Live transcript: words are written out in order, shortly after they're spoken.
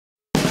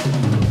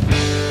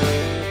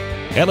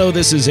Hello,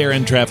 this is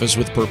Aaron Travis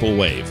with Purple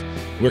Wave.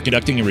 We're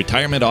conducting a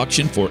retirement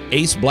auction for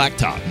Ace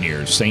Blacktop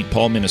near St.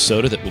 Paul,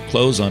 Minnesota that will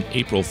close on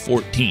April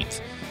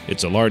 14th.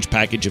 It's a large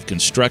package of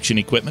construction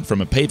equipment from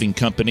a paving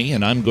company,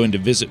 and I'm going to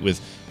visit with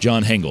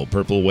John Hengel,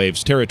 Purple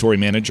Wave's territory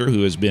manager,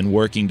 who has been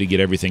working to get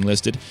everything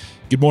listed.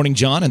 Good morning,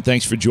 John, and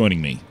thanks for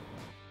joining me.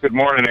 Good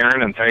morning,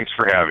 Aaron, and thanks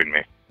for having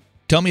me.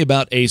 Tell me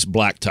about Ace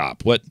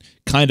Blacktop. What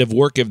kind of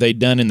work have they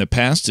done in the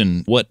past,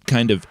 and what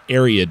kind of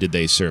area did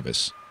they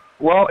service?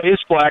 Well, Ace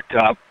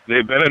Blacktop,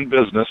 they've been in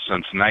business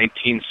since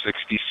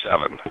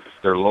 1967.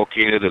 They're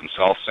located in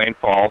South St.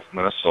 Paul,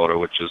 Minnesota,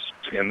 which is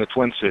in the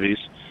Twin Cities.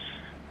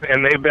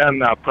 And they've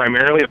been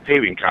primarily a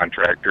paving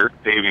contractor,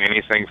 paving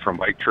anything from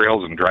bike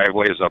trails and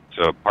driveways up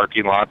to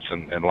parking lots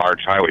and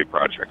large highway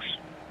projects.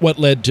 What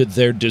led to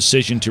their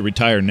decision to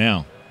retire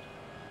now?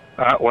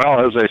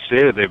 Well, as I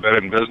stated, they've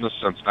been in business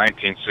since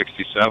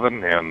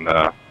 1967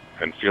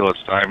 and feel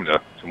it's time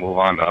to move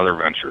on to other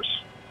ventures.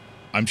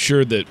 I'm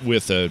sure that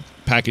with a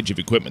package of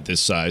equipment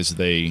this size,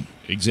 they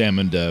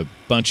examined a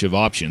bunch of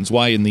options.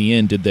 Why, in the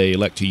end, did they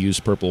elect to use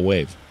Purple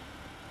Wave?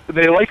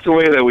 They like the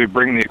way that we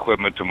bring the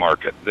equipment to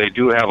market. They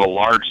do have a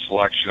large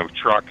selection of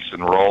trucks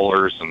and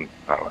rollers and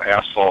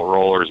asphalt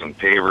rollers and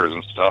pavers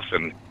and stuff,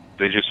 and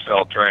they just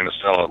felt trying to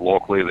sell it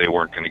locally, they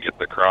weren't going to get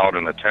the crowd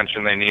and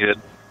attention they needed.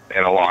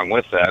 And along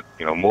with that,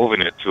 moving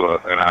it to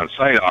an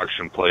on-site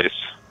auction place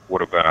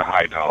would have been a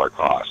high dollar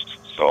cost.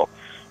 So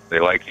they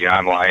like the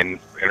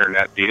online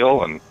internet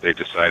deal, and they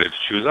decided to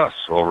choose us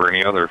over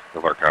any other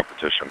of our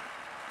competition.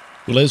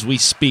 Well, as we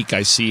speak,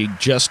 I see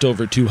just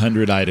over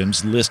 200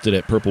 items listed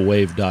at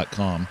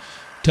purplewave.com.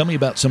 Tell me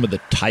about some of the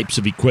types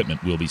of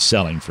equipment we'll be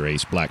selling for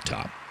Ace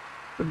Blacktop.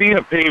 Being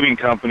a paving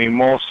company,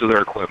 most of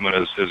their equipment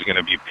is going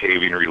to be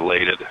paving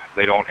related.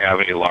 They don't have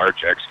any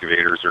large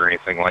excavators or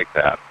anything like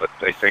that, but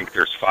I think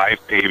there's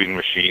 5 paving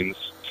machines,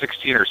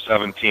 16 or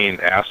 17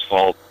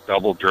 asphalt,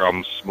 double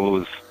drum,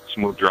 smooth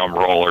drum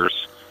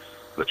rollers,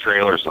 the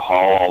trailers to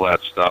haul all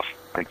that stuff.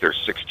 I think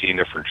there's 16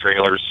 different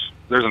trailers.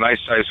 There's a nice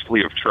sized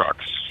fleet of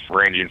trucks,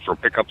 ranging from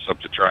pickups up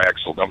to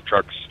triaxle dump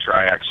trucks,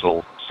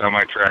 triaxle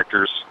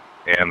semi-tractors,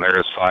 and there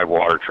is 5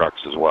 water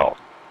trucks as well.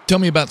 Tell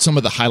me about some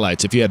of the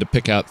highlights. If you had to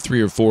pick out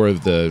 3 or 4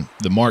 of the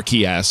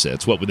marquee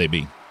assets, what would they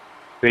be?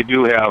 They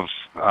do have,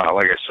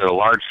 like I said, a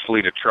large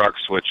fleet of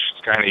trucks, which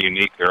is kind of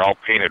unique. They're all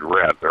painted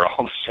red. They're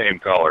all the same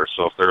color.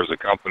 So if there's a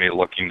company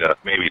looking to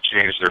maybe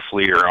change their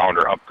fleet around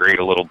or upgrade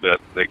a little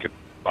bit, they could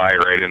buy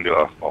right into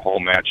a whole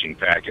matching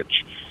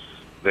package.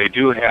 They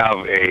do have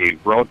a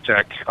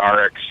Roadtech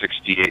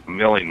RX68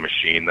 milling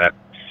machine that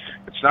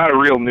it's not a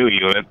real new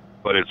unit,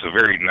 but it's a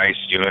very nice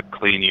unit,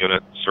 clean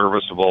unit,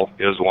 serviceable,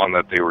 is one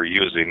that they were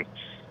using.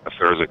 If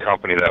there was a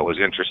company that was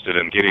interested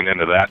in getting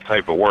into that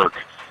type of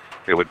work,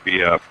 it would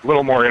be a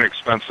little more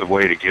inexpensive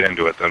way to get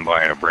into it than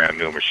buying a brand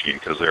new machine,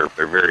 because they're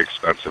very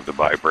expensive to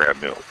buy brand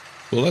new.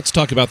 Well, let's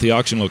talk about the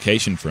auction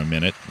location for a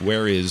minute.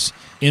 Where is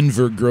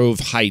Inver Grove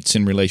Heights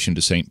in relation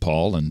to St.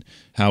 Paul, and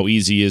how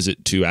easy is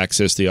it to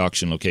access the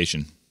auction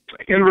location?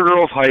 Inver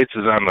Grove Heights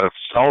is on the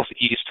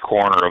southeast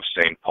corner of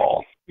St.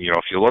 Paul.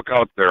 If you look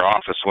out their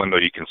office window,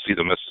 you can see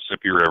the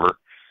Mississippi River.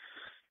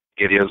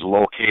 It is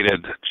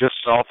located just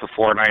south of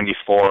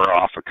 494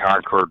 off of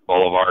Concord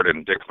Boulevard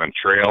and Dickman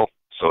Trail,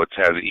 so it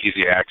has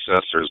easy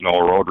access. There's no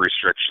road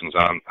restrictions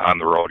on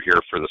the road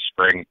here for the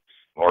spring.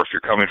 Or if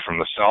you're coming from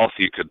the south,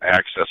 you could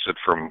access it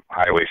from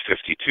Highway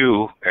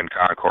 52 and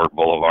Concord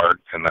Boulevard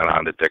and then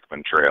on to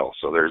Dickman Trail.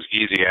 So there's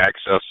easy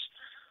access,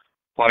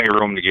 plenty of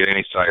room to get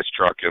any size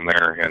truck in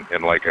there.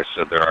 And like I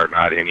said, there are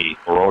not any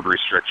road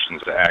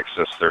restrictions to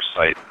access their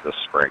site this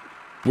spring.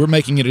 We're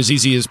making it as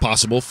easy as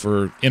possible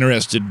for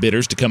interested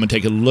bidders to come and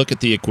take a look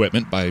at the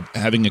equipment by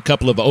having a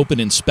couple of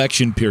open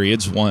inspection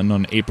periods, one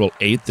on April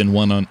 8th and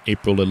one on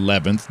April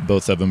 11th,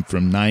 both of them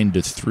from 9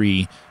 to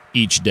 3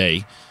 each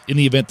day. In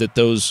the event that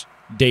those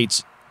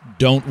dates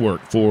don't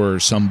work for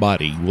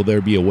somebody, will there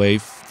be a way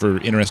for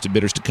interested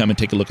bidders to come and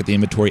take a look at the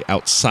inventory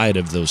outside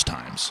of those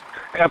times?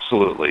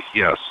 Absolutely,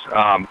 yes.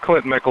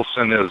 Clint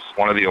Mickelson is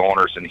one of the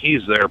owners, and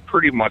he's there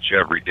pretty much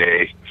every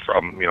day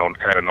from,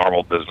 kind of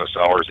normal business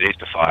hours, 8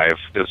 to 5.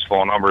 His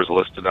phone number is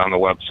listed on the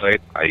website.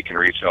 You can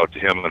reach out to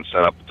him and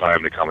set up a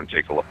time to come and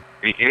take a look.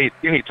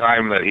 Any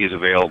time that he's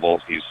available,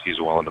 he's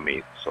willing to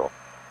meet. So,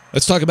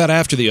 let's talk about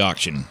after the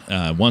auction.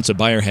 Once a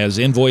buyer has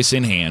invoice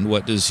in hand,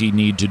 what does he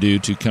need to do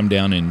to come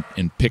down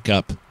and pick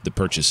up the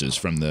purchases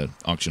from the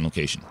auction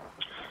location?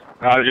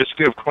 Just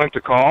give Clint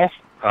a call,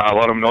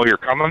 let him know you're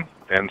coming,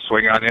 and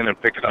swing on in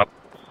and pick it up.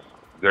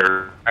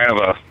 I have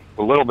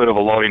a little bit of a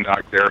loading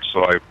dock there,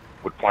 so I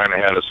would plan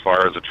ahead as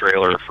far as a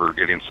trailer for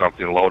getting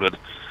something loaded.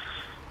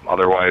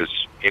 Otherwise,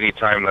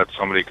 anytime that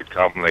somebody could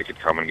come, they could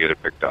come and get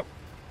it picked up.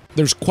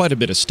 There's quite a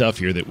bit of stuff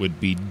here that would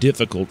be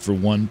difficult for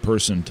one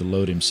person to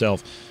load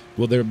himself.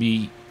 Will there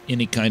be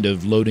any kind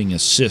of loading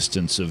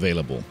assistance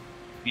available?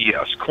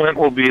 Yes, Clint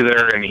will be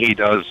there, and he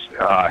does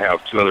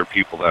have 2 other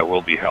people that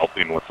will be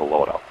helping with the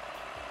load-up.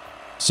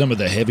 Some of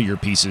the heavier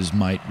pieces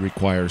might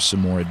require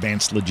some more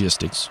advanced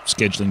logistics,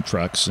 scheduling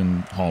trucks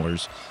and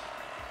haulers.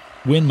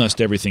 When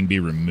must everything be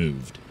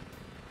removed?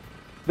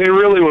 They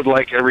really would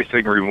like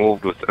everything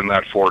removed within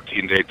that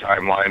 14-day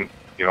timeline.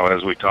 You know,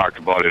 as we talked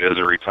about, it is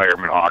a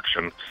retirement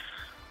auction.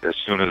 As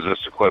soon as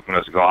this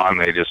equipment is gone,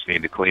 they just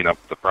need to clean up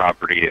the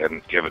property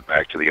and give it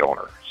back to the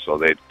owner. So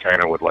they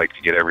kind of would like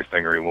to get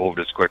everything removed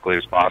as quickly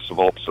as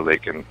possible so they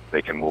can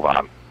move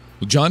on.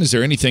 Well, John, is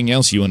there anything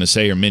else you want to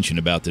say or mention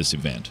about this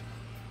event?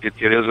 It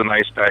is a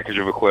nice package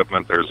of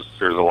equipment. There's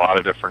a lot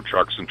of different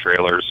trucks and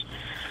trailers.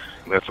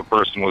 If a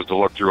person was to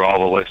look through all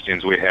the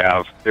listings we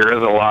have, there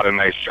is a lot of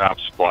nice shop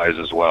supplies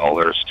as well.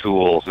 There's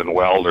tools and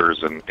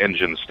welders and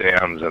engine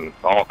stands and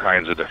all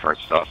kinds of different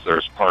stuff.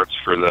 There's parts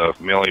for the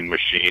milling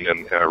machine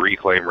and a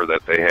reclaimer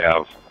that they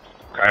have.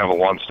 Kind of a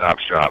one-stop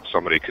shop.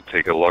 Somebody could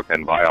take a look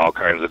and buy all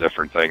kinds of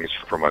different things,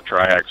 from a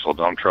triaxle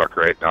dump truck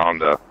right down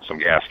to some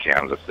gas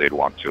cans if they'd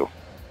want to.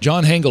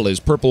 John Hengel is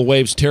Purple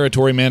Wave's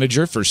territory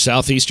manager for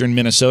southeastern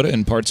Minnesota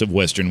and parts of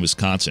western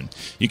Wisconsin.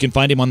 You can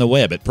find him on the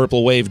web at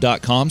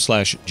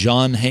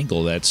purplewave.com/John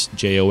Hengel. That's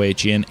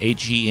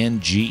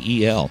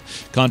JOHNHENGEL.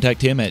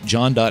 Contact him at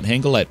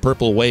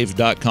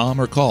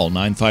john.hengel@purplewave.com or call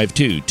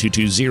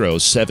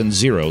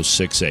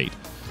 952-220-7068.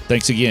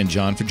 Thanks again,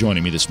 John, for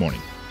joining me this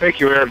morning.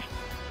 Thank you, Aaron.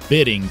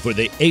 Bidding for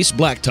the Ace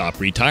Blacktop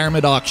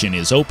Retirement Auction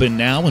is open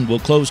now and will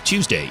close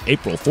Tuesday,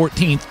 April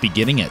 14th,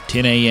 beginning at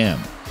 10 a.m.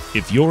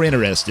 If you're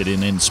interested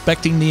in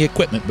inspecting the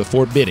equipment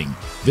before bidding,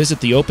 visit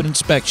the open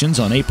inspections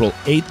on April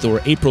 8th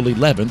or April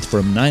 11th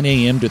from 9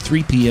 a.m. to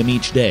 3 p.m.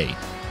 each day,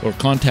 or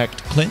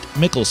contact Clint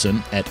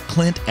Mickelson at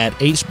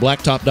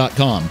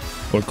clint@aceblacktop.com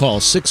or call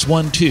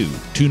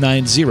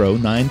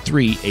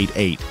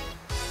 612-290-9388.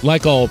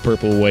 Like all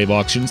Purple Wave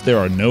auctions, there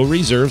are no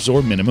reserves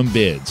or minimum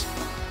bids.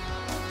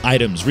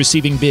 Items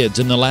receiving bids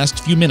in the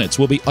last few minutes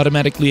will be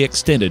automatically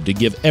extended to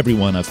give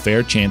everyone a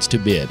fair chance to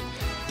bid.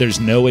 There's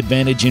no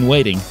advantage in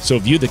waiting, so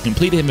view the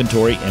complete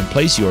inventory and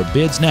place your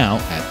bids now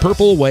at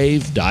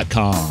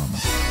purplewave.com.